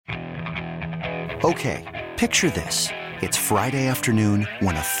Okay, picture this. It's Friday afternoon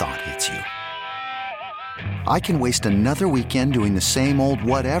when a thought hits you. I can waste another weekend doing the same old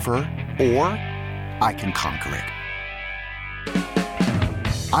whatever, or I can conquer it.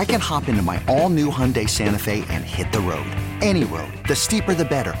 I can hop into my all-new Hyundai Santa Fe and hit the road. Any road. The steeper, the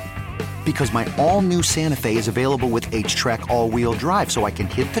better. Because my all-new Santa Fe is available with H-Track all-wheel drive, so I can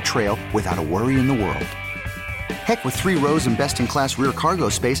hit the trail without a worry in the world. Heck, with 3 rows and best-in-class rear cargo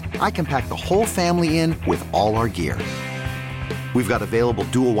space, I can pack the whole family in with all our gear. We've got available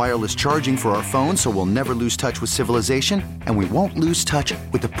dual wireless charging for our phones, so we'll never lose touch with civilization, and we won't lose touch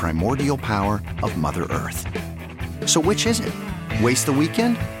with the primordial power of Mother Earth. So which is it? Waste the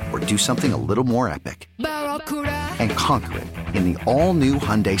weekend or do something a little more epic? And conquer it in the all-new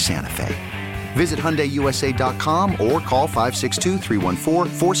Hyundai Santa Fe. Visit HyundaiUSA.com or call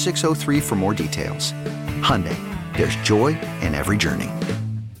 562-314-4603 for more details. Hyundai, there's joy in every journey.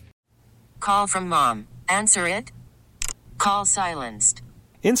 Call from mom. Answer it. Call silenced.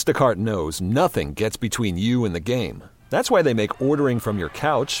 Instacart knows nothing gets between you and the game. That's why they make ordering from your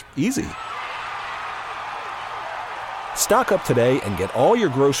couch easy. Stock up today and get all your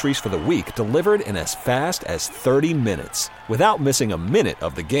groceries for the week delivered in as fast as 30 minutes without missing a minute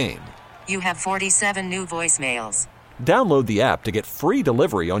of the game. You have 47 new voicemails. Download the app to get free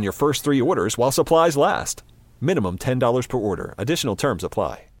delivery on your first 3 orders while supplies last. Minimum $10 per order. Additional terms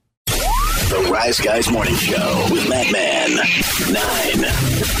apply. The Rise Guys Morning Show with Madman, 9,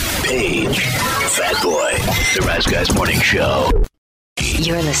 Paige, Fat Boy. The Rise Guys Morning Show.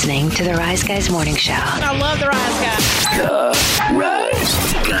 You're listening to the Rise Guys Morning Show. I love the Rise Guys. The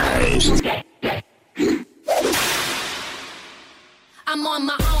Rise Guys. I'm on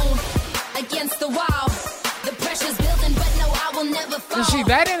my own, against the wall. The pressure's building, but no, I will never fall. You see,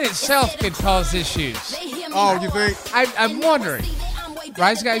 that in itself could cause issues. Oh, you think? I'm wondering.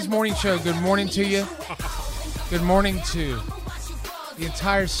 Rise Guys Morning Show, good morning to you. Good morning to the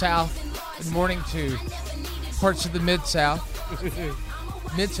entire South. Good morning to parts of the Mid-South.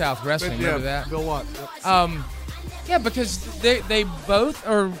 Mid-South Wrestling, remember that? Bill Watts. Yep. Yeah, because they both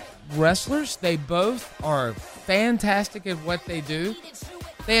are wrestlers. They both are fantastic at what they do.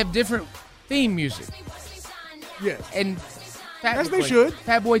 They have different theme music. Yes. And as they should.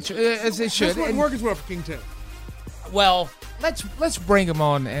 Fat Boy, as they should. That's what works well for King Ted. Well, let's bring them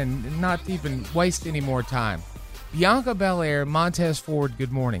on and not even waste any more time. Bianca Belair, Montez Ford,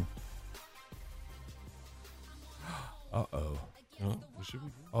 good morning. Uh-oh.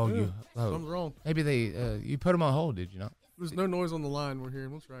 Something's wrong. Maybe you put them on hold, did you not? There's no noise on the line we're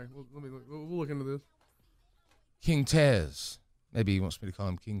hearing. Let's try. We'll look into this. King Tez. Maybe he wants me to call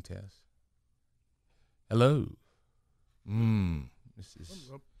him King Tez. Hello.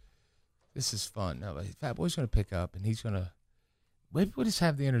 This is fun. No, Fat Boy's going to pick up, and he's going to. Maybe we'll just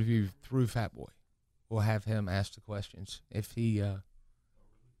have the interview through Fat Boy. We'll have him ask the questions. If he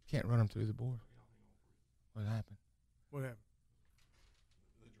can't run them through the board. What happened?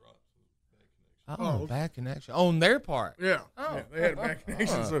 Oh, bad connection. On their part. Yeah. Oh. Yeah, they had a bad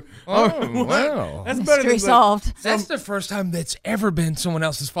connection. So. Wow. That's better than solved. That's the first time that's ever been someone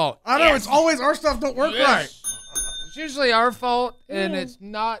else's fault. I know. It's always our stuff don't work right. It's usually our fault, and it's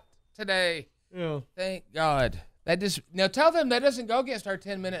not today. Yeah. Thank God. Now tell them that doesn't go against our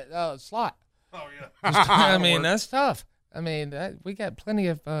 10-minute slot. Oh, yeah. I mean, that's tough. I mean, we got plenty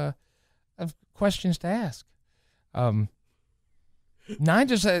of questions to ask. The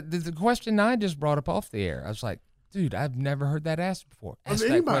question 9 just brought up off the air. I was like, dude, I've never heard that asked before. Ask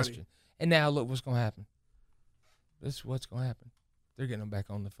that question. And now look what's going to happen. This is what's going to happen. They're getting them back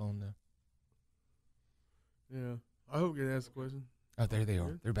on the phone now. Yeah. I hope you ask the question. Oh, there they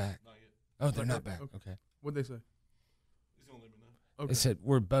are. They're back. Oh, they're not back. Okay. What'd they say? Okay. They said,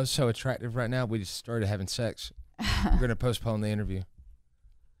 we're both so attractive right now, we just started having sex. We're going to postpone the interview.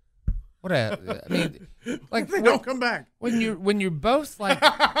 What I mean, like they don't come back when you're both like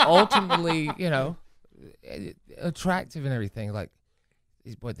ultimately, attractive and everything. Like,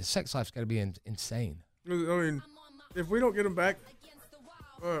 boy, the sex life's got to be insane. I mean, if we don't get them back,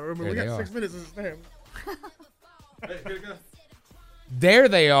 we got 6 minutes to stand. There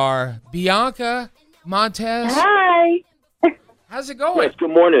they are, Bianca, Montez. Hi. How's it going? Yes, good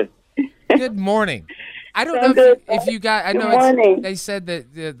morning. Good morning. I don't know if you got. I know they said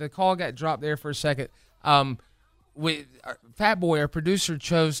that the call got dropped there for a second. Fat Boy, our producer,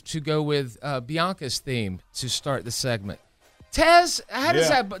 chose to go with Bianca's theme to start the segment. Tez, how does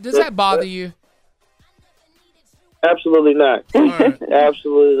that bother you? Absolutely not. Right.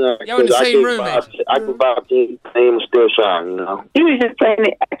 Absolutely not. Y'all in the same room, I can vibe to the name and still shine, you know. He was just playing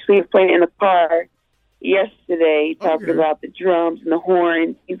it in the car yesterday, talking about the drums and the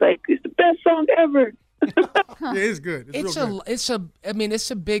horns. He's like, it's the best song song ever. Yeah, it's good. It's real good.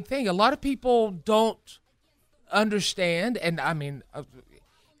 It's a big thing. A lot of people don't understand, and I mean,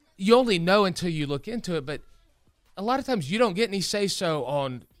 you only know until you look into it. But a lot of times, you don't get any say so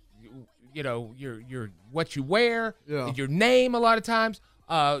on, your what you wear, your name. A lot of times,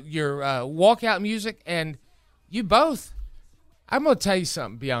 your walkout music, and you both. I'm gonna tell you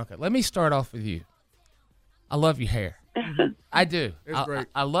something, Bianca. Let me start off with you. I love your hair. I do. It's great.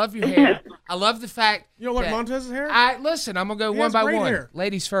 I love your hair. I love the fact you don't like Montez's hair? Listen, I'm going to go one by one. Hair.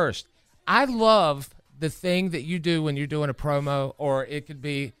 Ladies first. I love the thing that you do when you're doing a promo, or it could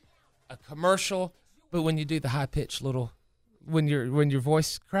be a commercial, but when you do the high-pitched little, when your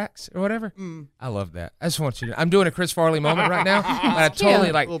voice cracks or whatever, I love that. I just want you to, I'm doing a Chris Farley moment right now, but I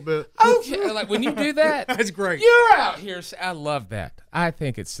totally like, a little bit. Okay, like when you do that, that's great. You're out here. I love that. I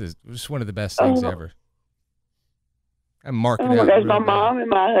think it's one of the best things ever. I'm marking out. Gosh, my mom and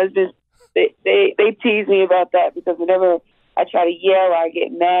my husband, they tease me about that because whenever I try to yell or I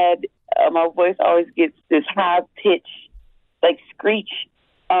get mad, my voice always gets this high pitch, like screech,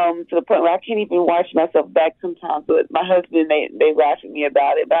 to the point where I can't even watch myself back sometimes. But my husband, they laugh at me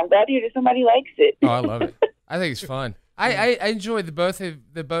about it. But I'm glad to hear that somebody likes it. Oh, I love it. I think it's fun. I enjoy the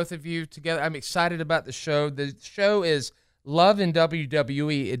both of you together. I'm excited about the show. The show is Love in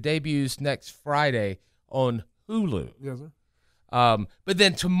WWE. It debuts next Friday on Hulu. Yes, sir. But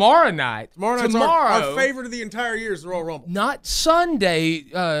then tomorrow night, our favorite of the entire year is the Royal Rumble. Not Sunday,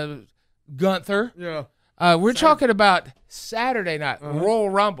 Gunther. Yeah. We're talking about Saturday night, Royal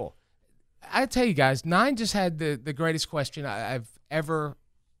Rumble. I tell you guys, Nine just had the greatest question I've ever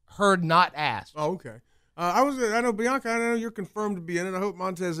heard not asked. Oh, okay. I know Bianca, I know you're confirmed to be in it. I hope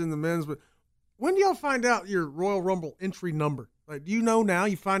Montez in the men's, but when do y'all find out your Royal Rumble entry number? Like, do you know now?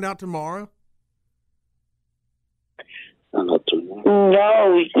 You find out tomorrow? No,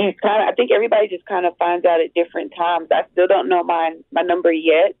 I think everybody just kind of finds out at different times. I still don't know my number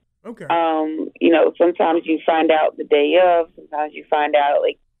yet. Okay. Sometimes you find out the day of. Sometimes you find out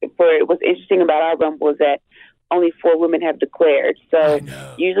what's interesting about our Rumble is that only 4 women have declared. So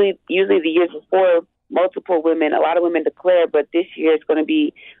usually the years before, a lot of women declare, but this year it's going to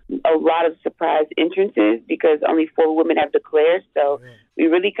be a lot of surprise entrances because only 4 women have declared. So we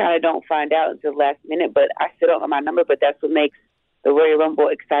really kind of don't find out until the last minute, but I still don't know my number, but that's what makes the Royal Rumble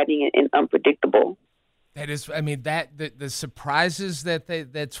exciting and unpredictable. That is, the surprises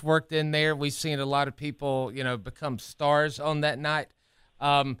that's worked in there. We've seen a lot of people, become stars on that night.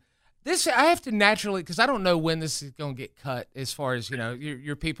 This I have to naturally, because I don't know when this is going to get cut as far as,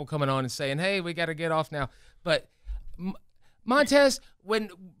 your people coming on and saying, hey, we got to get off now. But Montez,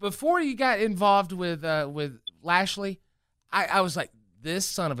 before you got involved with Lashley, I was like, this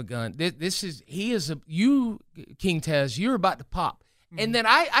son of a gun, you, King Tez, you're about to pop. Mm-hmm. And then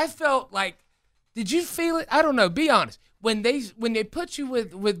I felt like, did you feel it? I don't know. Be honest. When they put you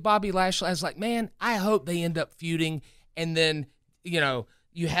with Bobby Lashley, I was like, man, I hope they end up feuding. And then,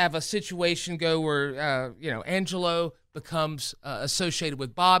 you have a situation go where, Angelo becomes associated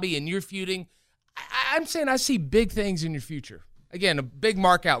with Bobby and you're feuding. I'm saying I see big things in your future. Again, a big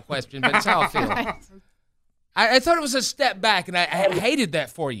mark out question, but it's how I feel. I thought it was a step back, and I hated that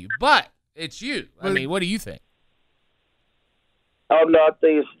for you. But it's you. I mean, what do you think? Oh, no, I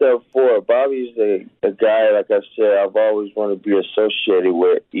think it's step forward. Bobby's a guy, like I said, I've always wanted to be associated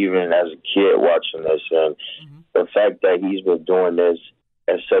with, even as a kid watching this. And the fact that he's been doing this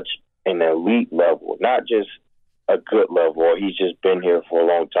at such an elite level, not just a good level, or he's just been here for a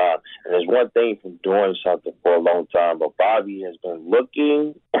long time. And there's one thing from doing something for a long time, but Bobby has been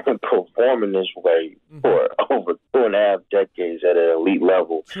looking and performing this way for over 2.5 decades at an elite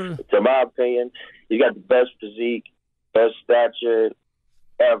level. To my opinion, he's got the best physique, best stature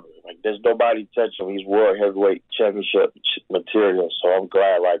ever. Like, there's nobody touching him. He's world heavyweight championship material. So I'm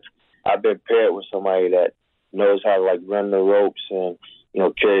glad, I've been paired with somebody that knows how to, run the ropes and,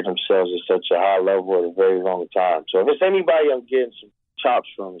 carry themselves at such a high level at a very long time. So if it's anybody I'm getting some chops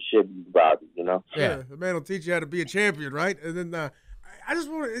from, it should be Bobby, Yeah, the man will teach you how to be a champion, right? And then I just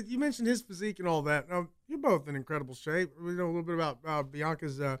want you mentioned his physique and all that. You're both in incredible shape. We know a little bit about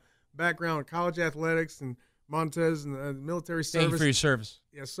Bianca's background in college athletics and Montez and the military service. Thank you for your service.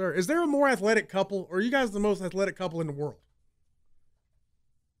 Yes, sir. Is there a more athletic couple, or are you guys the most athletic couple in the world?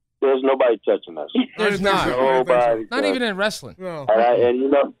 There's nobody touching us. There's not. Nobody. Not even in wrestling. No. And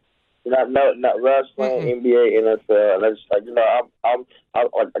not wrestling, NBA, NFL. And it's I'm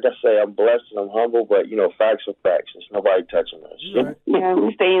like I say, I'm blessed and I'm humble, but facts are facts. There's nobody touching us. Right. Yeah,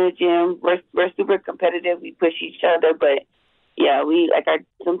 we stay in the gym. We're super competitive. We push each other, but yeah,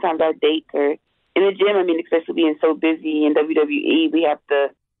 sometimes our dates are in the gym. Especially being so busy in WWE, we have to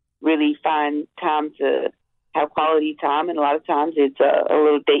really find time to have quality time, and a lot of times it's a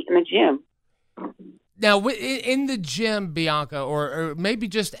little date in the gym. Now, in the gym, Bianca, or maybe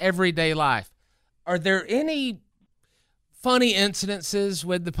just everyday life, are there any funny incidences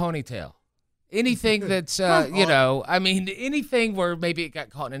with the ponytail? Anything that's, anything where maybe it got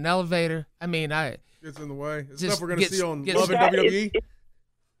caught in an elevator? I mean, gets in the way. It's stuff we're going to see on Love and WWE.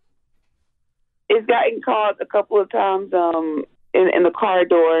 It's gotten caught a couple of times in the car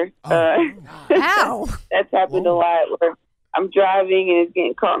door. Ow. That's happened a lot where I'm driving and it's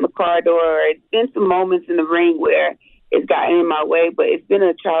getting caught in the car door. It's been some moments in the ring where it's gotten in my way, but it's been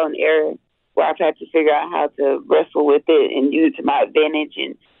a trial and error where I've had to figure out how to wrestle with it and use it to my advantage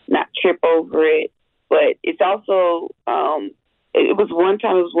and not trip over it. But it's also, it was one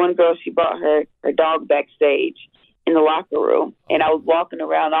girl, she brought her dog backstage in the locker room, and I was walking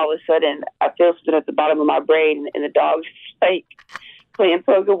around, all of a sudden I feel something at the bottom of my brain, and the dog's like playing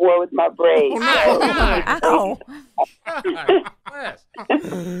tug of war with my brain.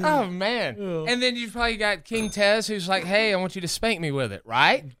 Oh, man. And then you've probably got King Tez, who's like, hey, I want you to spank me with it,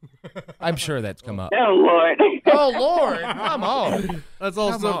 right? I'm sure that's come up. Oh, Lord. Oh, Lord. Come on. That's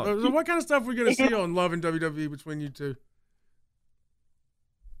all stuff. So what kind of stuff are we going to see on Love and WWE between you two?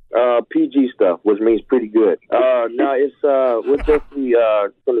 PG stuff, which means pretty good. Now it's we're definitely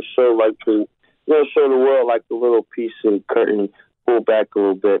going to show show the world like a little piece of the curtain, pull back a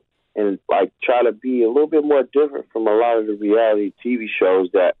little bit, and like try to be a little bit more different from a lot of the reality TV shows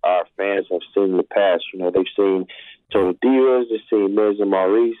that our fans have seen in the past. You know, they've seen Total Divas, they've seen Miz and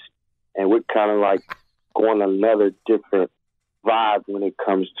Maurice, and we're kind of like going another different vibe when it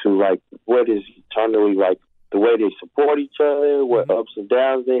comes to like what is eternally like the way they support each other, what ups and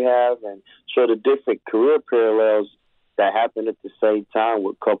downs they have, and show the different career parallels that happen at the same time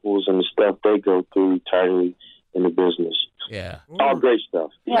with couples and the stuff they go through eternally in the business. Yeah. All great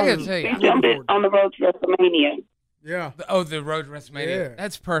stuff. I gotta tell you, on the road to WrestleMania. Yeah. The road to WrestleMania. Yeah.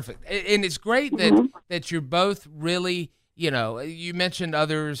 That's perfect. And it's great that you're both really, you mentioned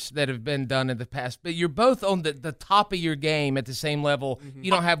others that have been done in the past, but you're both on the top of your game at the same level.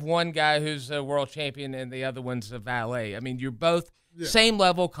 You don't have one guy who's a world champion and the other one's a valet. I mean, you're both same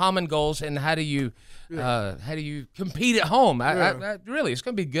level, common goals, and how do you compete at home? Really, it's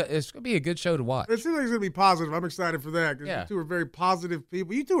gonna be good. It's gonna be a good show to watch. It seems like it's gonna be positive. I'm excited for that because you two are very positive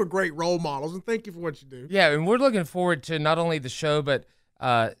people. You two are great role models, and thank you for what you do. Yeah, and we're looking forward to not only the show but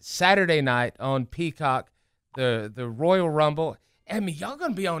Saturday night on Peacock. The Royal Rumble. I mean, y'all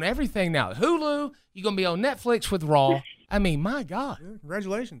gonna be on everything now. Hulu, you're gonna be on Netflix with Raw. I mean, my God. Yeah,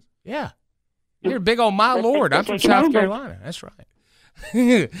 congratulations. Yeah. You're big on my Lord. I'm from South Carolina. That's right.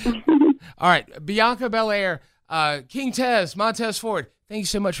 All right. Bianca Belair, King Tez, Montez Ford, thank you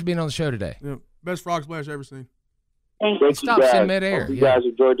so much for being on the show today. Yeah, best frog splash I've ever seen. Thank you. Stops in midair. Hope you guys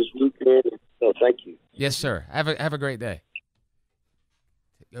enjoyed this weekend. So thank you. Yes, sir. Have a great day.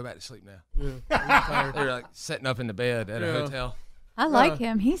 Go back to sleep now. Yeah, they're like setting up in the bed at a hotel. I like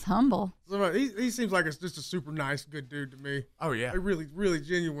him. He's humble. He seems like just a super nice, good dude to me. Oh, yeah. Like really, really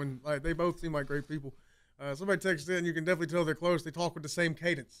genuine. Like they both seem like great people. Somebody texted in, you can definitely tell they're close. They talk with the same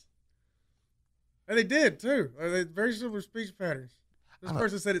cadence. And they did, too. Very similar speech patterns. This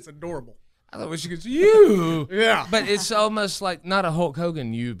person said it's adorable. I thought she could you. Yeah. But it's almost like not a Hulk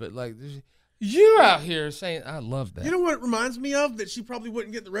Hogan you, but like you out here saying, I love that. You know what it reminds me of that she probably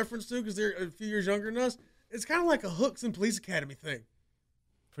wouldn't get the reference to because they're a few years younger than us? It's kind of like a Hooks and Police Academy thing.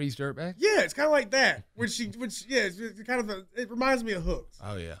 Freeze Dirtbag? Yeah, it's kind of like that. It's kind of it reminds me of Hooks.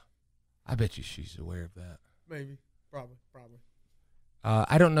 Oh, yeah. I bet you she's aware of that. Maybe. Probably.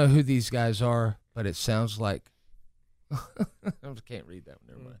 I don't know who these guys are, but it sounds like I can't read that one.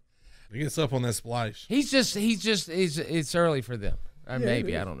 Never mind. He gets up on that splash. It's early for them.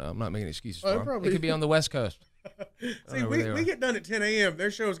 Maybe. I don't know. I'm not making excuses for them. It could be on the West Coast. See, we get done at 10 a.m.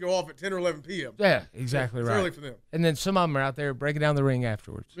 Their shows go off at 10 or 11 p.m. Yeah, exactly right. It's early for them. And then some of them are out there breaking down the ring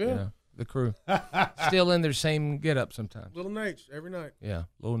afterwards. Yeah. The crew. Still in their same get-up sometimes. Little Nate, every night. Yeah,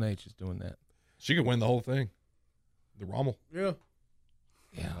 Little Nate is doing that. She could win the whole thing. The Rumble. Yeah.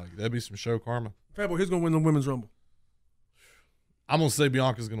 Yeah. That'd be some show karma. Fatboy, who's going to win the Women's Rumble? I'm going to say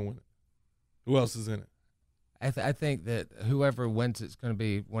Bianca's going to win it. Who else is in it? I think that whoever wins it's going to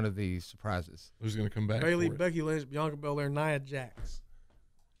be one of the surprises. Who's going to come back? Bayley, Becky Lynch, Bianca Belair, Nia Jax.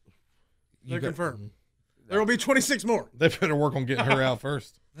 They're confirmed. There will be 26 more. They better work on getting her out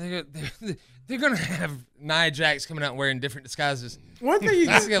first. They're going to have Nia Jax coming out wearing different disguises. One thing you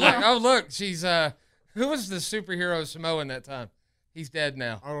like, oh, look, she's who was the superhero Samoan that time? He's dead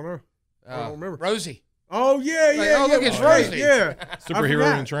now. I don't know. I don't remember. Rosie. Oh, yeah. Oh, look, it's Rosie. Yeah.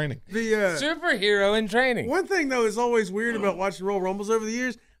 Superhero in training. Superhero in training. One thing, though, is always weird about watching Royal Rumbles over the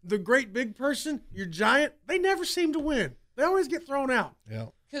years. the great big person, your giant, they never seem to win. They always get thrown out. Yeah.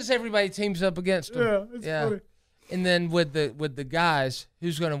 Because everybody teams up against them. Yeah, it's funny. And then with the guys,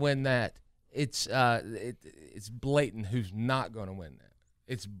 who's going to win that? It's blatant who's not going to win that.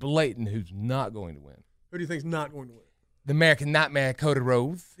 It's blatant who's not going to win. Who do you think's not going to win? The American Nightmare, Cody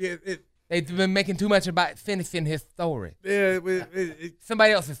Rhodes. Yeah, They've been making too much about finishing his story. Yeah,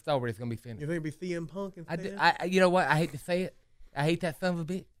 somebody else's story is going to be finished. You think it'll be CM Punk and you know what? I hate to say it. I hate that son of a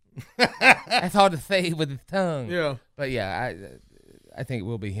bitch. That's hard to say with his tongue. Yeah. But yeah, I think it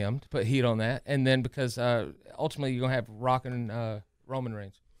will be him to put heat on that. And then because ultimately you're going to have Rock and Roman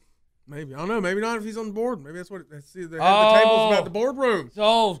Reigns. Maybe. I don't know. Maybe not if he's on the board. Maybe that's what they have the tables about the boardroom.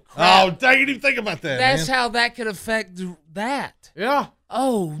 Oh, crap. Oh, dang, you didn't even think about that. That's how that could affect that. Yeah.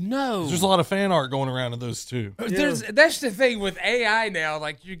 Oh, no. There's a lot of fan art going around of those two. That's the thing with AI now.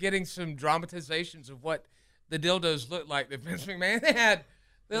 Like, you're getting some dramatizations of what the dildos look like that Vince McMahon had.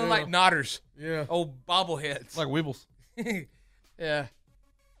 They look like knotters. Yeah. Old bobbleheads. Like Weebles. Yeah.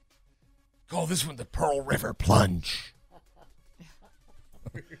 Call this one the Pearl River Plunge.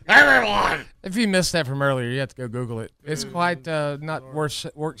 Everyone! If you missed that from earlier, you have to go Google it. It's quite not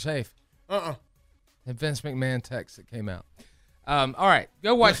work safe. And Vince McMahon text that came out. All right,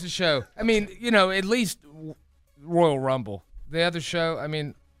 go watch the show. I mean, at least Royal Rumble. The other show, I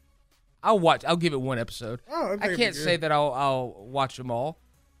mean, I'll give it one episode. I can't say that I'll watch them all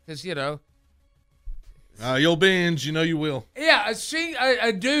because, you'll binge. You know you will. Yeah, seeing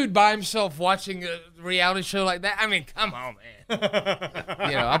a dude by himself watching a reality show like that, I mean, come on, man.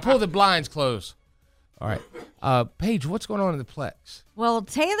 I'll pull the blinds closed. All right. Paige, what's going on in the Plex? Well,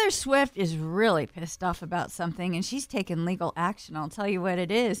 Taylor Swift is really pissed off about something, and she's taking legal action. I'll tell you what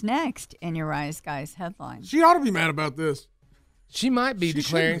it is next in your Rise Guys headline. She ought to be mad about this. She might be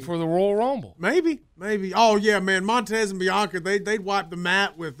declaring for the Royal Rumble. Maybe. Oh, yeah, man. Montez and Bianca, they'd wipe the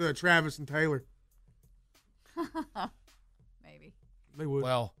mat with Travis and Taylor. Maybe. They would.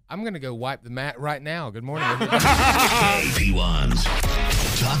 Well, I'm going to go wipe the mat right now. Good morning, everybody. AP1s.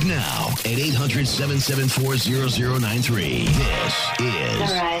 Talk now at 800-774-0093. This is The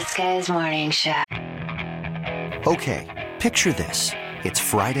Rise Guys Morning Show. Okay, picture this. It's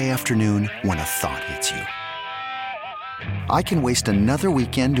Friday afternoon when a thought hits you. I can waste another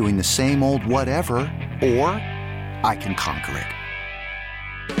weekend doing the same old whatever, or I can conquer it.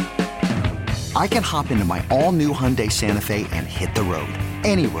 I can hop into my all-new Hyundai Santa Fe and hit the road.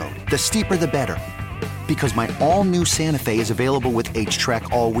 Any road. The steeper, the better. Because my all-new Santa Fe is available with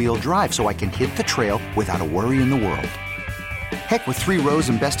H-Track all-wheel drive, so I can hit the trail without a worry in the world. Heck, with 3 rows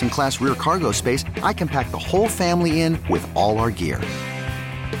and best-in-class rear cargo space, I can pack the whole family in with all our gear.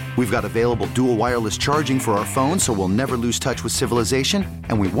 We've got available dual wireless charging for our phones, so we'll never lose touch with civilization,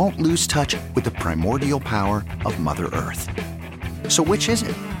 and we won't lose touch with the primordial power of Mother Earth. So which is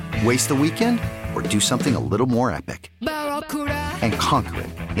it? Waste the weekend or do something a little more epic? And conquer it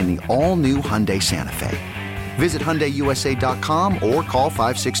in the all-new Hyundai Santa Fe. Visit HyundaiUSA.com or call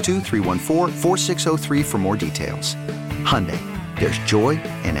 562-314-4603 for more details. Hyundai, there's joy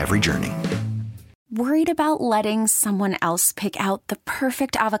in every journey. Worried about letting someone else pick out the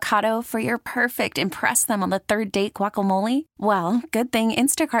perfect avocado for your perfect impress them on the third date guacamole? Well, good thing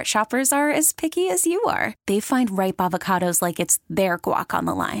Instacart shoppers are as picky as you are. They find ripe avocados like it's their guac on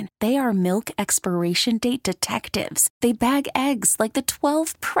the line. They are milk expiration date detectives. They bag eggs like the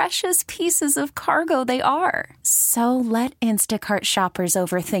 12 precious pieces of cargo they are. So let Instacart shoppers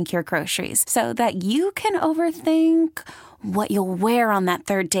overthink your groceries so that you can overthink what you'll wear on that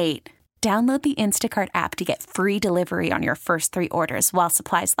third date. Download the Instacart app to get free delivery on your first 3 orders while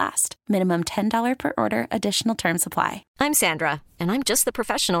supplies last. Minimum $10 per order. Additional terms apply. I'm Sandra, and I'm just the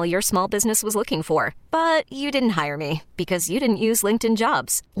professional your small business was looking for. But you didn't hire me because you didn't use LinkedIn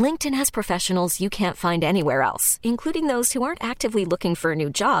Jobs. LinkedIn has professionals you can't find anywhere else, including those who aren't actively looking for a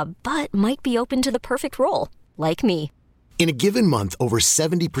new job, but might be open to the perfect role, like me. In a given month, over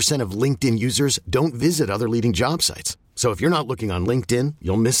 70% of LinkedIn users don't visit other leading job sites. So if you're not looking on LinkedIn,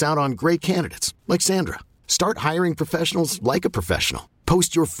 you'll miss out on great candidates like Sandra. Start hiring professionals like a professional.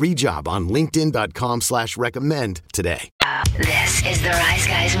 Post your free job on linkedin.com/recommend today. This is the Rise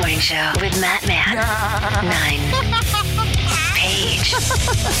Guys Morning Show with Matt Man, 9, Paige,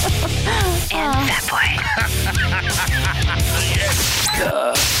 and Fat Boy.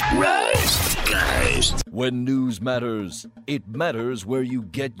 The Rise Guys. When news matters, it matters where you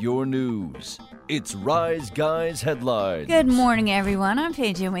get your news. It's Rise Guys Headlines. Good morning, everyone. I'm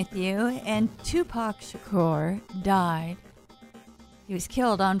Paige with you. And Tupac Shakur died. He was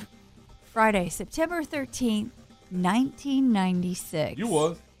killed on Friday, September 13th, 1996. You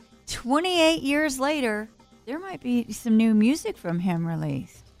was. 28 years later, there might be some new music from him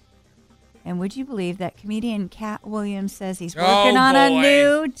released. And would you believe that comedian Cat Williams says he's working on a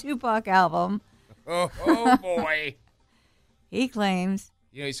new Tupac album? Oh boy. He claims.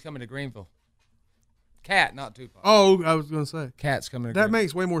 He's coming to Greenville. Cat, not Tupac. Oh, I was going to say. Cat's coming to That Greenville.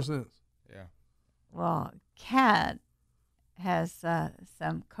 makes way more sense. Yeah. Well, Cat has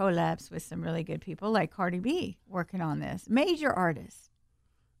some collabs with some really good people like Cardi B working on this. Major artists.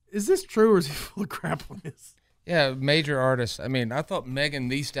 Is this true or is he full of crap on this? Yeah, major artists. I mean, I thought Megan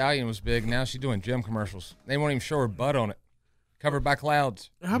Thee Stallion was big. Now she's doing gym commercials. They won't even show her butt on it. Covered by clouds.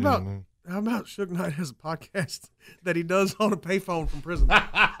 How about Suge Knight has a podcast that he does on a payphone from prison?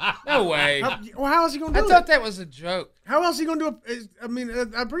 No way. How is he going to do it? I thought that was a joke. How else is he going to do it? I mean,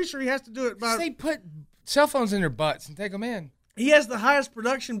 I'm pretty sure he has to do it by... They put cell phones in their butts and take them in. He has the highest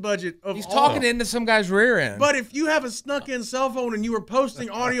production budget of He's all. talking into some guy's rear end. But if you have a snuck-in cell phone and you were posting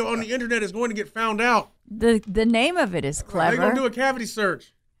audio on the internet, it's going to get found out. The name of it is clever. They're going to do a cavity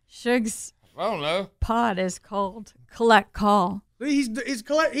search. Suge's I don't know. pod is called Collect Call.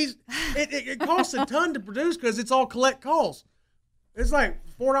 It costs a ton to produce because it's all collect calls. It's like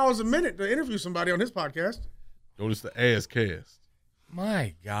 $4 a minute to interview somebody on his podcast. Notice the ass cast.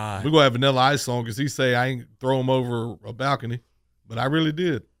 My God. We're going to have Vanilla Ice on because he say I ain't throw him over a balcony, but I really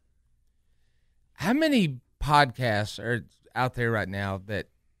did. How many podcasts are out there right now that,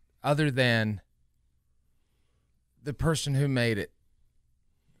 other than the person who made it,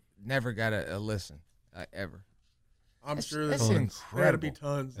 never got a listen ever? I'm sure there's tons. There had to be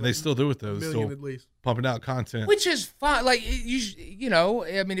tons. And they still do it, though. They're still at least. pumping out content. Which is fine. Like, you know,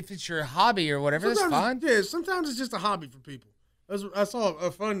 I mean, if it's your hobby or whatever, that's fine. Yeah, sometimes it's just a hobby for people. I saw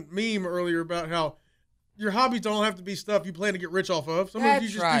a fun meme earlier about how your hobbies don't have to be stuff you plan to get rich off of. Sometimes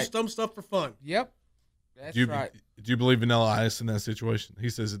you just do some stuff for fun. Yep. That's right. Do you believe Vanilla Ice in that situation? He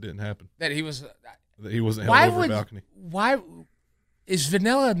says it didn't happen. That he was... That he wasn't held over a balcony. Why is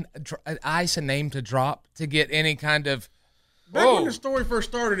Vanilla Ice a name to drop to get any kind of... Back when the story first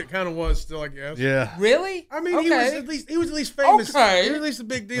started, it kind of was still, I guess. Yeah. Really? I mean, he was at least famous. Okay. He was at least a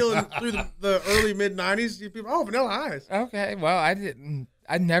big deal through the early mid-'90s. People, Vanilla Ice. Okay. Well,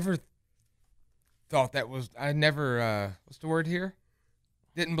 I never thought that was. I never. What's the word here?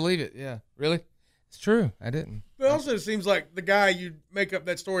 Didn't believe it. Yeah. Really? It's true. I didn't. But also, it seems like the guy you'd make up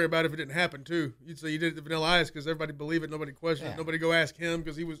that story about if it didn't happen too. You'd say you did it to Vanilla Ice because everybody believed it, nobody questioned it, nobody go ask him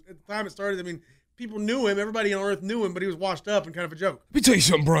because he was at the time it started. I mean, people knew him, everybody on Earth knew him, but he was washed up and kind of a joke. Let me tell you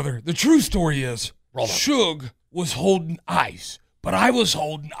something, brother. The true story is Suge was holding Ice, but I was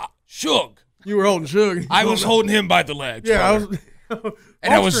holding Suge. You were holding Suge. I was holding him by the legs. Yeah,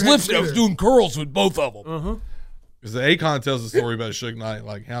 and I was lifting. I was doing curls with both of them. Uh-huh. Because the Akon tells a story about Suge Knight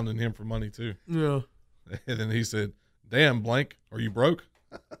like hounding him for money too. Yeah. And then he said, "Damn, blank, are you broke?"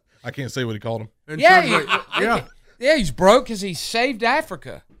 I can't say what he called him. And Yeah, he's broke because he saved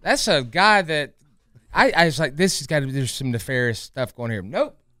Africa. That's a guy that I was like, this has got to be, there's some nefarious stuff going here.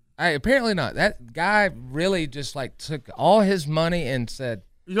 Nope, apparently not. That guy really just like took all his money and said,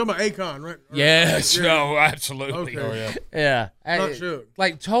 "You're talking about Akon, right?" Yes, Yeah. no, absolutely. Okay. Oh, yeah. Yeah, Not Suge.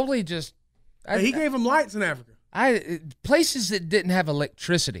 like totally just. He gave him lights in Africa. Places that didn't have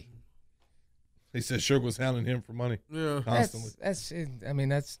electricity. He said Suge was hounding him for money. Yeah, constantly.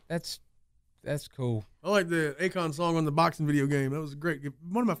 That's cool. I like the Akon song on the boxing video game. That was great.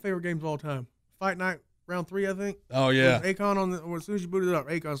 One of my favorite games of all time. Fight Night round 3, I think. Oh yeah, Akon on the. As soon as you booted it up,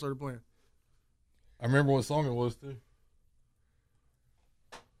 Akon started playing. I remember what song it was too.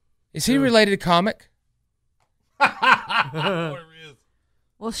 Is he related to Comic? Well,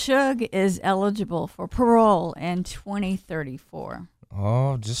 Suge is eligible for parole in 2034.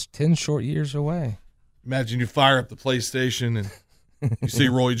 Oh, just 10 short years away. Imagine you fire up the PlayStation and you see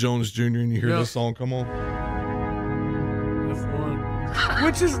Roy Jones Jr. and you hear this song come on. That's the one.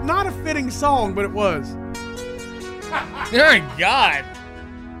 Which is not a fitting song, but it was. Oh, my God.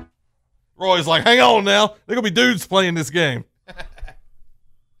 Roy's like, hang on now. There going to be dudes playing this game.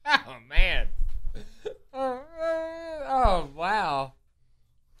 Oh, man. Oh, wow.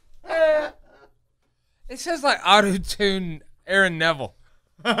 It says like auto-tune Aaron Neville.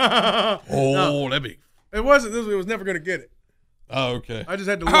 Oh, that'd be. It wasn't. It was Never Gonna Get It. Oh, okay. I just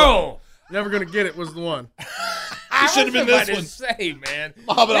had to look. Oh. Never Gonna Get It was the one. I should have been this one. Say, man.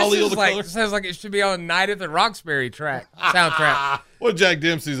 Muhammad Ali This on is the like, color. sounds like it should be on Night at the Roxbury soundtrack. Well, Jack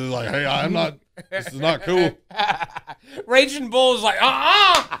Dempsey's is like, hey, I'm not. This is not cool. Raging Bull is like,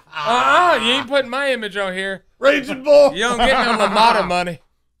 you ain't putting my image on here. Raging Bull. You don't get no LaMotta money.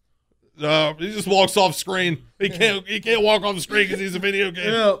 He just walks off screen. He can't walk off the screen because he's a video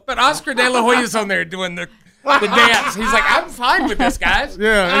game. Yeah. But Oscar De La Hoya's on there doing the dance. He's like, I'm fine with this, guys.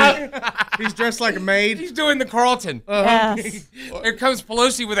 Yeah, he's dressed like a maid. He's doing the Carlton. Yes. There comes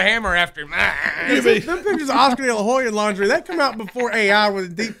Pelosi with a hammer after him. Them pictures of Oscar De La Hoya in lingerie, that come out before AI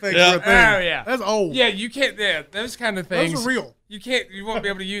with deepfakes were a thing. Oh, yeah. That's old. Yeah, you can't, those kind of things. Those are real. You won't be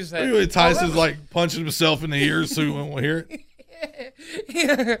able to use that. Anyway, Tyson's like punching himself in the ears so we won't hear it.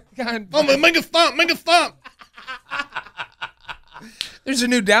 Yeah. God. Oh, make a thump. There's a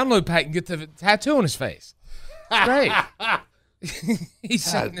new download pack and get the tattoo on his face. Great.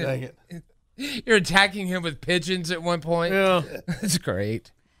 He's God dang it. You're attacking him with pigeons at one point. Yeah. That's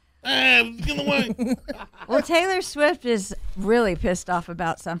great. Get away. Well, Taylor Swift is really pissed off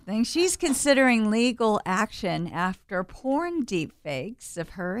about something. She's considering legal action after porn deepfakes of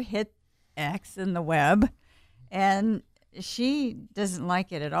her hit X in the web, and she doesn't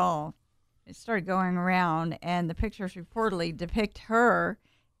like it at all. It started going around, and the pictures reportedly depict her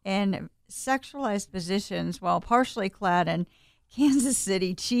in sexualized positions while partially clad in Kansas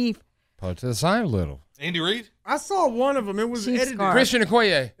City Chief. Put to the side a little. Andy Reid? I saw one of them. It was Chief edited. Scarf. Christian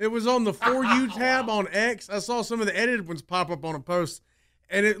Okoye. It was on the For You tab on X. I saw some of the edited ones pop up on a post,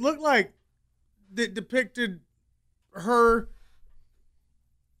 and it looked like it depicted her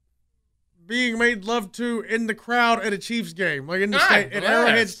being made love to in the crowd at a Chiefs game, like in the at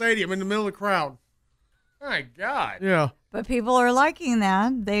Arrowhead Stadium in the middle of the crowd. My God. Yeah. But people are liking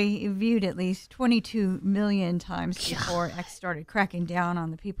that. They viewed at least 22 million times before X started cracking down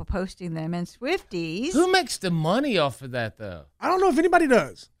on the people posting them. And Swifties. Who makes the money off of that, though? I don't know if anybody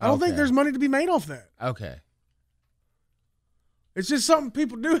does. I don't think Okay. there's money to be made off that. Okay. It's just something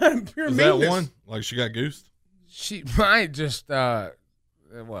people do out of pure Is that meanness. one? Like she got goosed? She might just,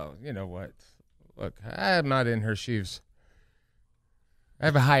 well, you know what? Look, I'm not in her shoes. I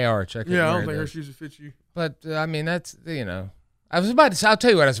have a high arch. I Yeah, I don't think her shoes would fit you. But, I mean, that's, you know. I'll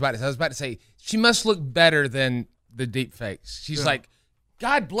tell you what I was about to say. I was about to say, she must look better than the deep fakes. She's like,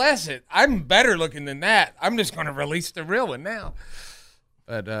 God bless it. I'm better looking than that. I'm just going to release the real one now.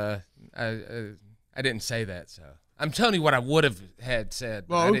 But I didn't say that, so. I'm telling you what I would have had said,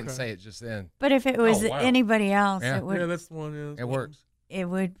 but I didn't say it just then. But if it was anybody else, Yeah. it would. Yeah, that's the one. Yeah, It works. It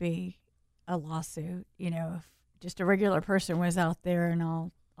would be a lawsuit. You know, if just a regular person was out there and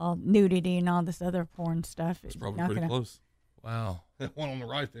all nudity and all this other porn stuff. It's probably pretty close. Wow. That one on the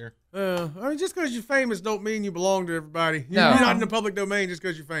right there. I mean, just because you're famous don't mean you belong to everybody. You're No. not in the public domain just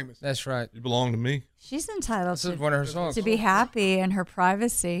because you're famous. That's right. You belong to me. She's entitled This is one of her songs. to be happy in her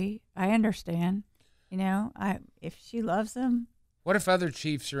privacy. I understand. You know, if she loves him. What if other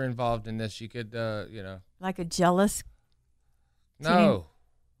chiefs are involved in this? You could, you know. Like a jealous No.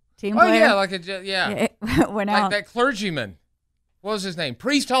 team Oh, player? yeah, like a, yeah. It went like out. that clergyman. What was his name?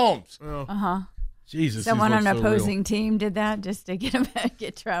 Priest Holmes. Uh-huh. Jesus. Someone on these an look so real. opposing team did that just to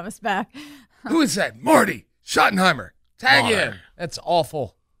get Travis back. Who is that? Marty Schottenheimer. Tag Marty. in. That's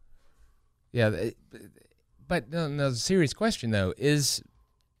awful. Yeah, but no, serious question, though. Is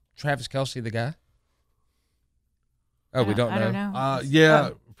Travis Kelce the guy? Oh, we don't know? I don't know. Yeah,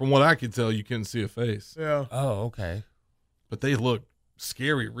 from what I could tell, you couldn't see a face. Yeah. Oh, okay. But they look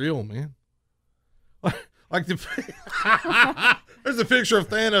scary real, man. Like the there's a picture of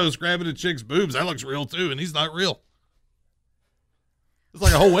Thanos grabbing a chick's boobs. That looks real too, and he's not real. It's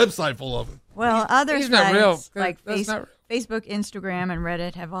like a whole website full of them. Well, other he's not real. sites like That's not- Facebook, Instagram, and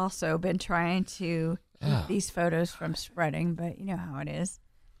Reddit have also been trying to keep these photos from spreading, but you know how it is.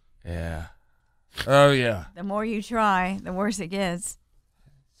 Yeah. Oh, yeah. The more you try, the worse it gets.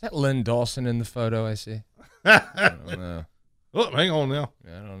 Is that Lynn Dawson in the photo I see? I don't know. Oh, hang on now.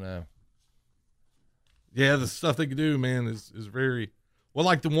 I don't know. Yeah, the stuff they can do, man, is very well.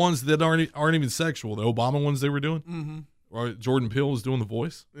 Like the ones that aren't even sexual, the Obama ones they were doing. Mm-hmm. Or Jordan Peele was doing the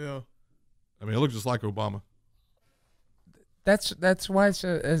voice. Yeah. I mean, it looked just like Obama. That's why it's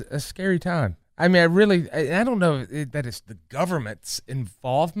a scary time. I mean, I don't know that it's the government's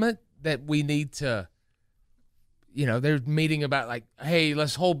involvement that we need to, you know, they're meeting about like, hey,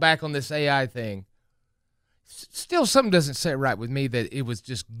 let's hold back on this AI thing. Still, something doesn't sit right with me that it was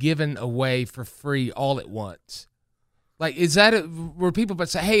just given away for free all at once. Like, is that where people but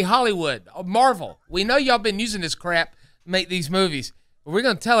say, hey, Hollywood, Marvel, we know y'all been using this crap to make these movies, but we're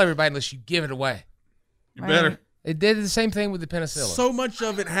going to tell everybody unless you give it away. You better. It did the same thing with the penicillin. So much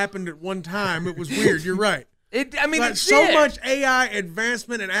of it happened at one time. It was weird. You're right. Like, so did. much AI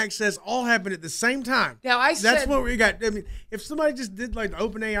advancement and access all happened at the same time. Now, That's what we got. I mean, if somebody just did like the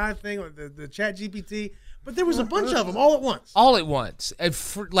open AI thing or the chat GPT, but there was a bunch of them all at once. All at once.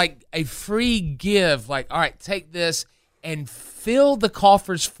 Like a free give. Like, all right, take this and fill the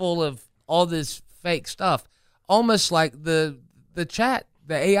coffers full of all this fake stuff. Almost like the chat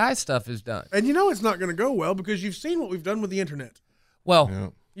the AI stuff is done. And you know it's not going to go well because you've seen what we've done with the internet.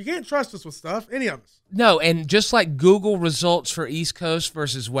 Well, you can't trust us with stuff, any of us. no, and just like Google results for East Coast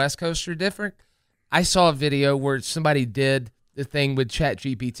versus West Coast are different, I saw a video where somebody did the thing with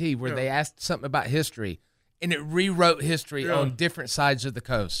ChatGPT where they asked something about history, and it rewrote history on different sides of the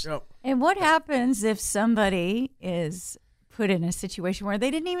coast. And what happens if somebody is put in a situation where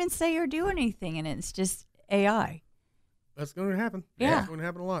they didn't even say or do anything, and it's just AI? That's going to happen. Yeah. It's going to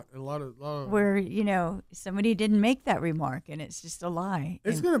happen a lot. A lot of Where, somebody didn't make that remark, and it's just a lie.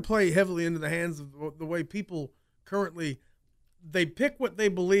 It's going to play heavily into the hands of the way people currently, they pick what they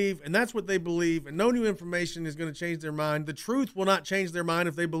believe, and that's what they believe, and no new information is going to change their mind. The truth will not change their mind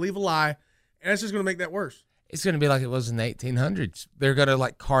if they believe a lie, and that's just going to make that worse. It's going to be like it was in the 1800s. They're going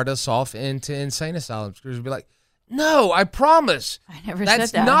to cart us off into insane asylums. Because they'll be like, no, I promise. I never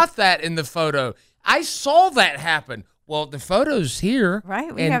That's said that. not that in the photo. I saw that happen. Well, the photo's here.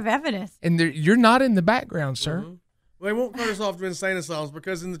 Right, we have evidence. And you're not in the background, sir. Well, they won't cut us off to insane asylums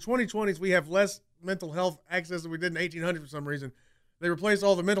because in the 2020s, we have less mental health access than we did in 1800 for some reason. They replaced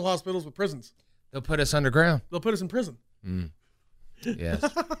all the mental hospitals with prisons. They'll put us underground. They'll put us in prison. Yes.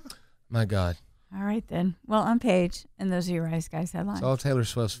 My God. All right, then. Well, I'm Paige, and those are your Rise Guys headlines. It's all Taylor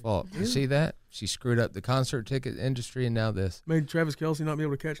Swift's fault. You see that? She screwed up the concert ticket industry, and now this. Made Travis Kelce not be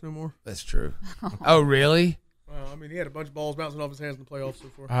able to catch no more. That's true. Oh, really? Well, I mean, he had a bunch of balls bouncing off his hands in the playoffs so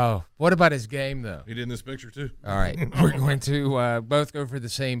far. Oh, what about his game, though? He did in this picture, too. All right. We're going to both go for the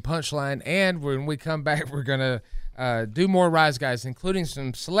same punchline, and when we come back, we're going to do more Rise Guys, including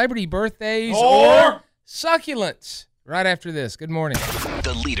some celebrity birthdays or succulents right after this. Good morning.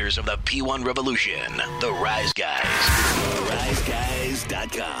 The leaders of the P1 revolution, the Rise Guys.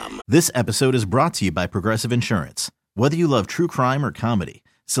 RiseGuys.com. This episode is brought to you by Progressive Insurance. Whether you love true crime or comedy,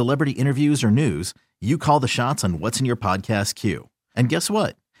 celebrity interviews or news, you call the shots on what's in your podcast queue. And guess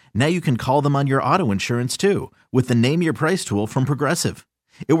what? Now you can call them on your auto insurance too with the Name Your Price tool from Progressive.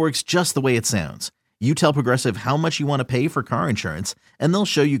 It works just the way it sounds. You tell Progressive how much you want to pay for car insurance, and they'll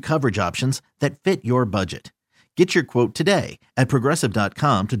show you coverage options that fit your budget. Get your quote today at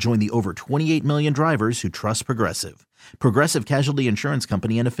Progressive.com to join the over 28 million drivers who trust Progressive. Progressive Casualty Insurance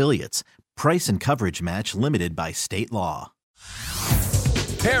Company and Affiliates. Price and coverage match limited by state law.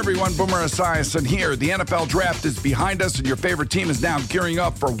 Hey everyone, Boomer Esiason here. The NFL draft is behind us and your favorite team is now gearing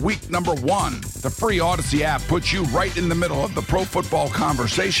up for week number 1. The free Odyssey app puts you right in the middle of the pro football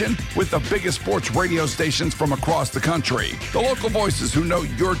conversation with the biggest sports radio stations from across the country. The local voices who know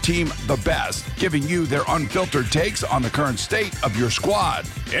your team the best, giving you their unfiltered takes on the current state of your squad.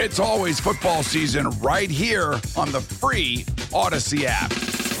 It's always football season right here on the free Odyssey app.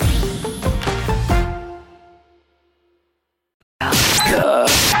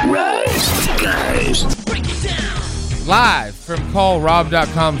 Rise Guys. Live from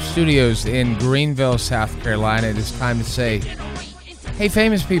callrob.com studios in Greenville, South Carolina, it is time to say, hey,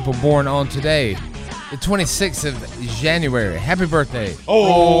 famous people born on today, the 26th of January, happy birthday.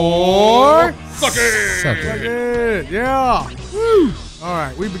 Or suck it. Suck Suck it. it. Yeah. Woo. All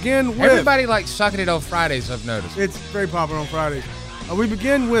right, we begin with... Everybody likes sucking it on Fridays, I've noticed. It's very popular on Fridays. We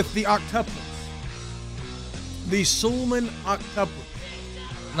begin with the octuplets. The Sulman octuplets.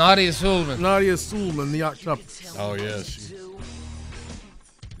 Nadia Sulman. Nadia Sulman, the octuplets. Oh, yeah. She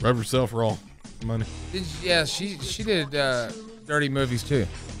rubbed herself raw. Money. Yeah, she did dirty movies, too.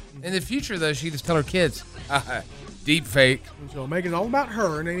 In the future, though, she just tell her kids, deep fake. So making it all about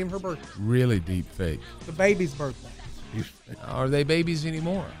her and ain't even her birthday. Really deep fake. The baby's birthday. Are they babies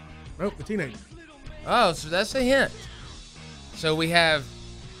anymore? Nope, the teenager. Oh, so that's a hint. So we have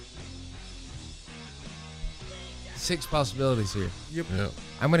 6 possibilities here. Yep.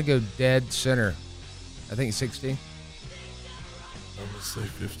 I'm going to go dead center. I think 16. I'm going to say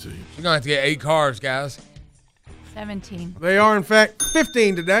 15. You're going to have to get 8 cars, guys. 17. They are, in fact,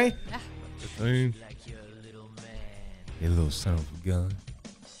 15 today. 15. You little son of a gun.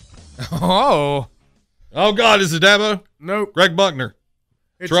 Oh, God, is it Dabo? Nope. Greg Buckner.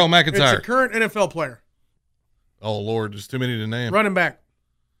 Terrell McIntyre. It's a current NFL player. Oh, Lord, there's too many to name. Running back.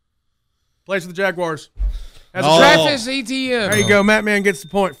 Plays for the Jaguars. Travis Etienne. There you go. Matt Man gets the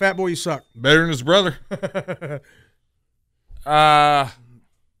point. Fat boy, you suck. Better than his brother.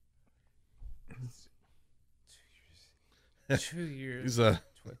 2 years. He's a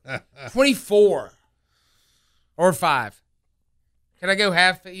 24 or 5. Can I go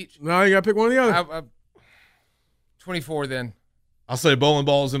half each? No, you got to pick one or the other. 24 then. I'll say bowling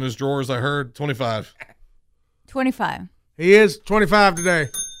balls in his drawers. I heard 25. 25. He is 25 today.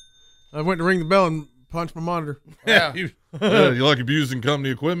 I went to ring the bell and punch my monitor. Yeah. You like abusing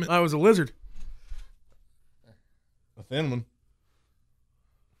company equipment? I was a lizard. A thin one.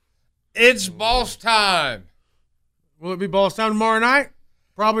 It's boss time. Will it be boss time tomorrow night?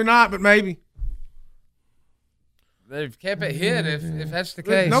 Probably not, but maybe. They've kept it hid if that's the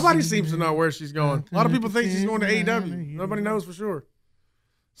case. Nobody seems to know where she's going. A lot of people think she's going to AEW. Nobody knows for sure.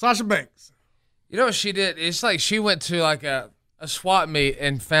 Sasha Banks. You know what she did? It's like she went to like a swap meet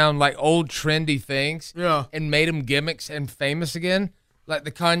and found like old trendy things. Yeah. And made them gimmicks and famous again. Like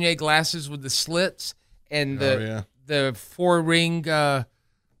the Kanye glasses with the slits and the 4-ring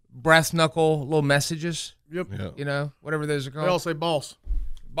brass knuckle little messages. Yep. Yeah. You know, whatever those are called. They all say boss.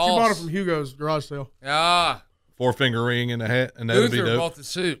 Boss. She bought it from Hugo's garage sale. Ah. 4-finger ring and a hat, and that'd be Luther dope. bought the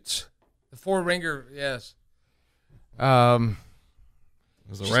suits. The 4-ringer, yes. It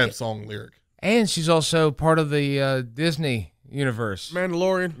was a rap song lyric. And she's also part of the Disney universe.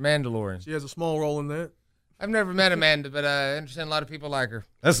 Mandalorian. She has a small role in that. I've never met Amanda, but I understand a lot of people like her.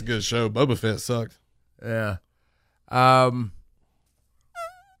 That's a good show. Boba Fett sucked. Yeah. Pardon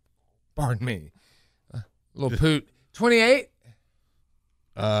me. Little poot. 28?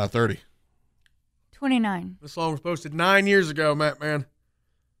 30. 29. This song was posted 9 years ago, man.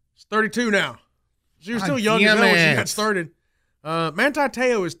 She's 32 now. She was still young damn when she it. got started. Manti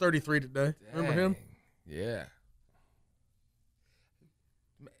Te'o is 33 today. Remember him? Yeah.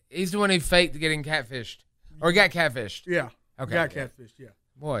 He's the one who faked getting catfished. Or got catfished. Yeah. Okay. Got catfished, yeah.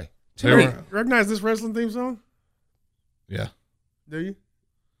 Boy. Recognize this wrestling theme song? Yeah. Do you?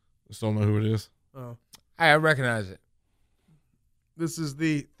 Just don't know who it is. Oh. I recognize it. This is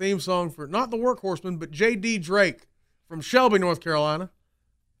the theme song for not the Workhorseman, but J.D. Drake from Shelby, North Carolina.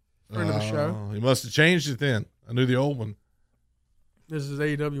 Friend of the show. He must have changed it then. I knew the old one. This is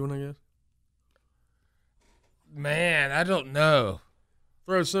AEW one, I guess. Man, I don't know.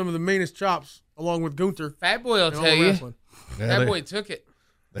 Throws some of the meanest chops along with Gunther. Fat Boy will tell you. Fat Boy took it.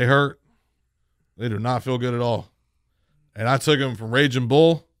 They hurt. They do not feel good at all. And I took him from Raging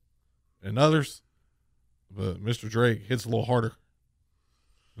Bull and others, but Mr. Drake hits a little harder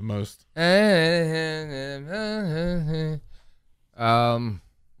than most.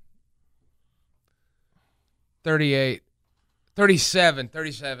 38. 37.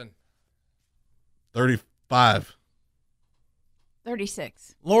 35.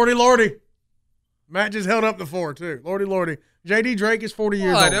 36. Lordy. Matt just held up the 4, too. Lordy. J.D. Drake is 40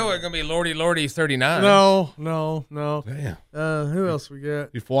 years old. I know it's going to be Lordy 39. No. Damn. Who else we got?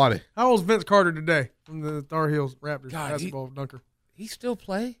 He's 40. How old's Vince Carter today from the Tar Heels Raptors God, basketball dunker? He still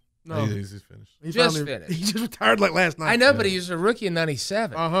play? No. He's finished. He Just finally- finished. He just retired like last night. I know, but he was a rookie in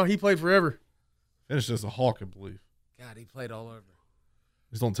 97. He played forever. Finished as a Hawk, I believe. God, he played all over.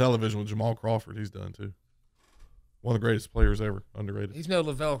 He's on television with Jamal Crawford. He's done, too. One of the greatest players ever. Underrated. He's no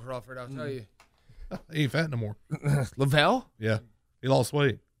Lavelle Crawford, I'll tell you. He ain't fat no more. Lavelle? Yeah. He lost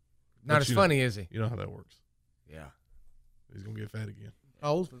weight. Not But as you funny, know, is he? You know how that works. Yeah. He's going to get fat again.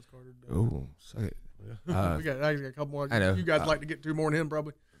 How old's Vince Carter? Oh, suck it. I got a couple more. I know. You guys like to get 2 more than him,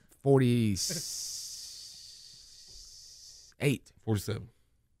 probably. 48. 47.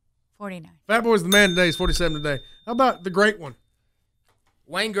 49. Fat Boy's the man today. He's 47 today. How about the great one?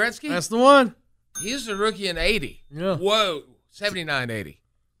 Wayne Gretzky? That's the one. He was a rookie in 80. Yeah. Whoa. 79, 80.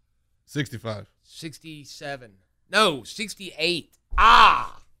 65. 67. No, 68.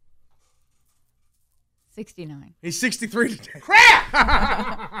 69. He's 63 today.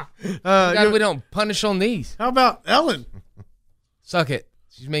 Crap! God, we don't punish on these. How about Ellen? Suck it.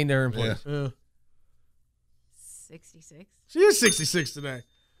 She's mean to her employees. Yeah. 66. She is 66 today.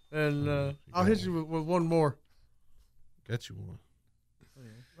 And I'll hit you with one more. Got you one.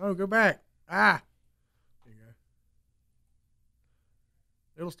 Oh, go back. There you go.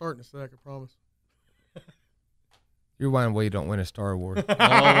 It'll start in a sec, I promise. You're wondering why you don't win a Star Award. Oh,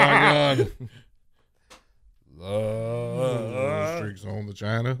 my God. Love streaks on the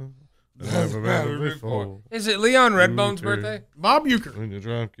China. Never been before. Is it Leon Redbone's birthday? Bob Uecker. When you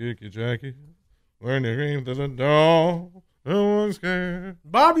drop kick your Jackie. When you came to the door. No one's scared.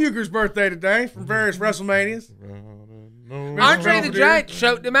 Bob Uecker's birthday today from various WrestleManias. Andre the Giant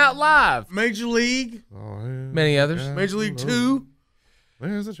choked him out live. Major League. Many others. Major League 2.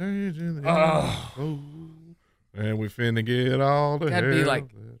 There's a change in the air. And we finna get all the That'd be hell like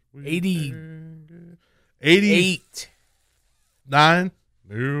that we 88. 9.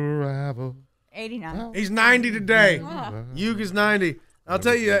 New arrival. 89. He's 90 today. Uecker's 90. I'll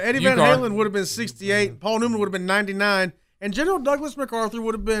tell you, Eddie Van Halen would have been 68. Paul Newman would have been 99. And General Douglas MacArthur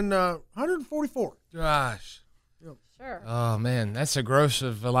would have been 144. Gosh. Yep. Sure. Oh, man. That's the gross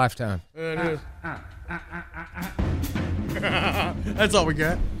of a lifetime. It is. That's all we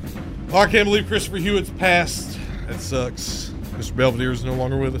got. Oh, I can't believe Christopher Hewitt's passed. That sucks. Mr. Belvedere is no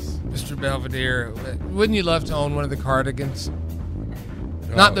longer with us. Mr. Belvedere, wouldn't you love to own one of the cardigans?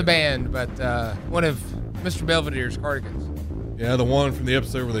 Not the band, but one of Mr. Belvedere's cardigans. Yeah, the one from the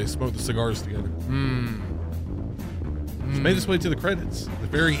episode where they smoked the cigars together. Which made its way to the credits, the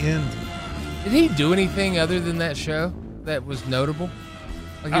very end. Did he do anything other than that show that was notable?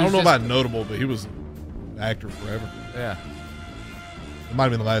 Like, I don't know about notable, but he was an actor forever. Yeah. It might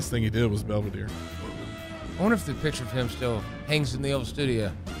have been the last thing he did was Belvedere. I wonder if the picture of him still hangs in the old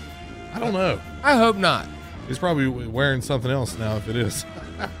studio. I don't know. I hope not. He's probably wearing something else now if it is.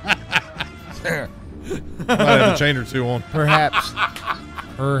 Might have a chain or two on. Perhaps.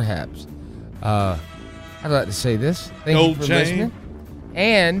 I'd like to say this. Thank you for listening.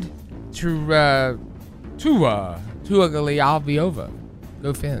 And to Tuagaliaviova.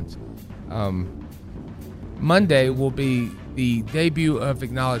 Go Fins. Monday will be the debut of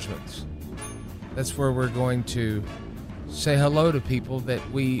Acknowledgements. That's where we're going to say hello to people that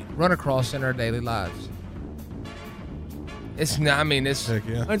we run across in our daily lives. It's not, Heck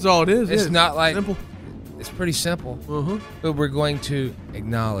yeah. That's all it is. It's yeah, not like, simple. It's pretty simple. But we're going to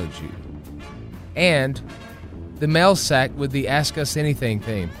acknowledge you. And the mail sack with the Ask Us Anything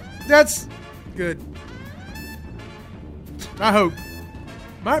theme. That's good. I hope.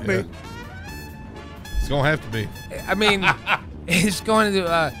 Might be. It's going to have to be. I mean, it's going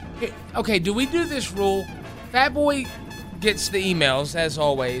to okay, do we do this rule? Fat Boy gets the emails, as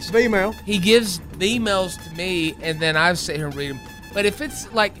always. The email. He gives the emails to me, and then I sit here and read them. But if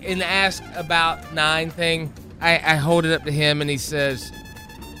it's like an Ask About 9 thing, I hold it up to him, and he says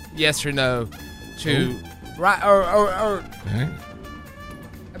yes or no to... Right, or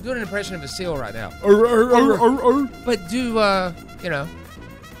I'm doing an impression of a seal right now. But do, you know...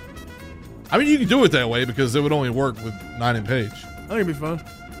 I mean, you can do it that way because it would only work with 9 and Page. I think it'd be fun.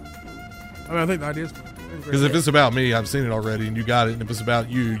 I think the idea's fun. Because if it's about me, I've seen it already, and you got it. And if it's about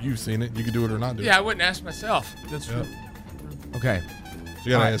you, you've seen it. You can do it or not do it. Yeah, I wouldn't ask myself. That's true. Okay. So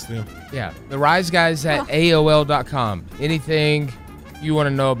you got to ask them. Yeah. The Rise Guys at AOL.com. Anything you want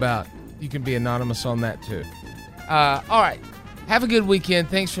to know about, you can be anonymous on that too. All right. Have a good weekend.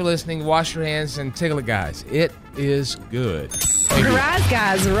 Thanks for listening. Wash your hands and tickle it, guys. It is good. The Rise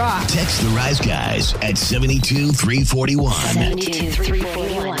Guys rock. Text the Rise Guys at 72341.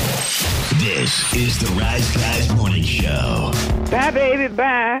 72341. This is the Rise Guys Morning Show. Bye, baby,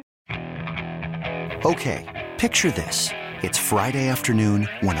 bye. Okay, picture this. It's Friday afternoon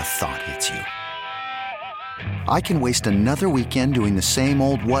when a thought hits you. I can waste another weekend doing the same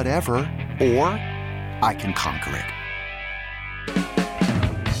old whatever, or I can conquer it.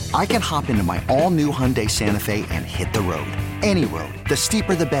 I can hop into my all-new Hyundai Santa Fe and hit the road. Any road. The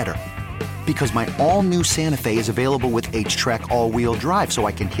steeper, the better. Because my all-new Santa Fe is available with H-Track all-wheel drive, so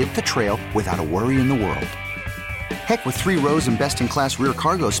I can hit the trail without a worry in the world. Heck, with 3 rows and best-in-class rear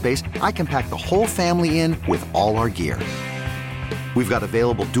cargo space, I can pack the whole family in with all our gear. We've got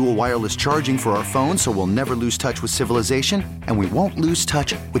available dual wireless charging for our phones, so we'll never lose touch with civilization, and we won't lose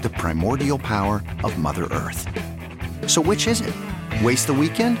touch with the primordial power of Mother Earth. So which is it? Waste the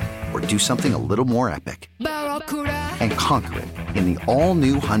weekend or do something a little more epic? And conquer it in the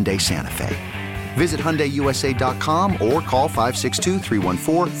all-new Hyundai Santa Fe. Visit HyundaiUSA.com or call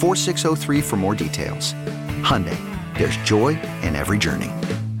 562-314-4603 for more details. Hyundai, there's joy in every journey.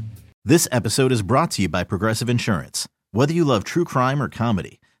 This episode is brought to you by Progressive Insurance. Whether you love true crime or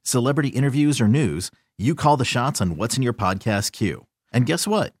comedy, celebrity interviews or news, you call the shots on what's in your podcast queue. And guess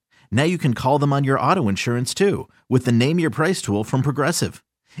what? Now you can call them on your auto insurance too with the Name Your Price tool from Progressive.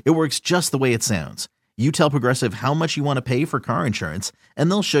 It works just the way it sounds. You tell Progressive how much you want to pay for car insurance, and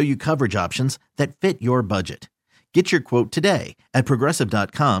they'll show you coverage options that fit your budget. Get your quote today at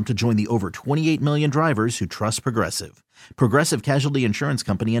Progressive.com to join the over 28 million drivers who trust Progressive. Progressive Casualty Insurance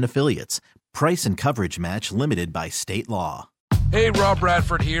Company and Affiliates. Price and coverage match limited by state law. Hey, Rob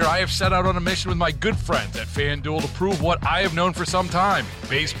Bradford here. I have set out on a mission with my good friends at FanDuel to prove what I have known for some time.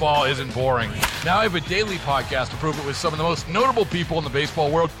 Baseball isn't boring. Now I have a daily podcast to prove it with some of the most notable people in the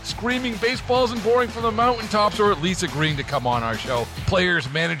baseball world, screaming baseball isn't boring from the mountaintops, or at least agreeing to come on our show. Players,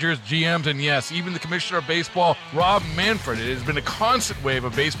 managers, GMs, and yes, even the commissioner of baseball, Rob Manfred. It has been a constant wave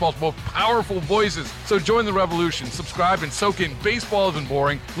of baseball's most powerful voices. So join the revolution. Subscribe and soak in Baseball Isn't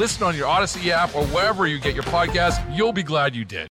Boring. Listen on your Odyssey app or wherever you get your podcasts. You'll be glad you did.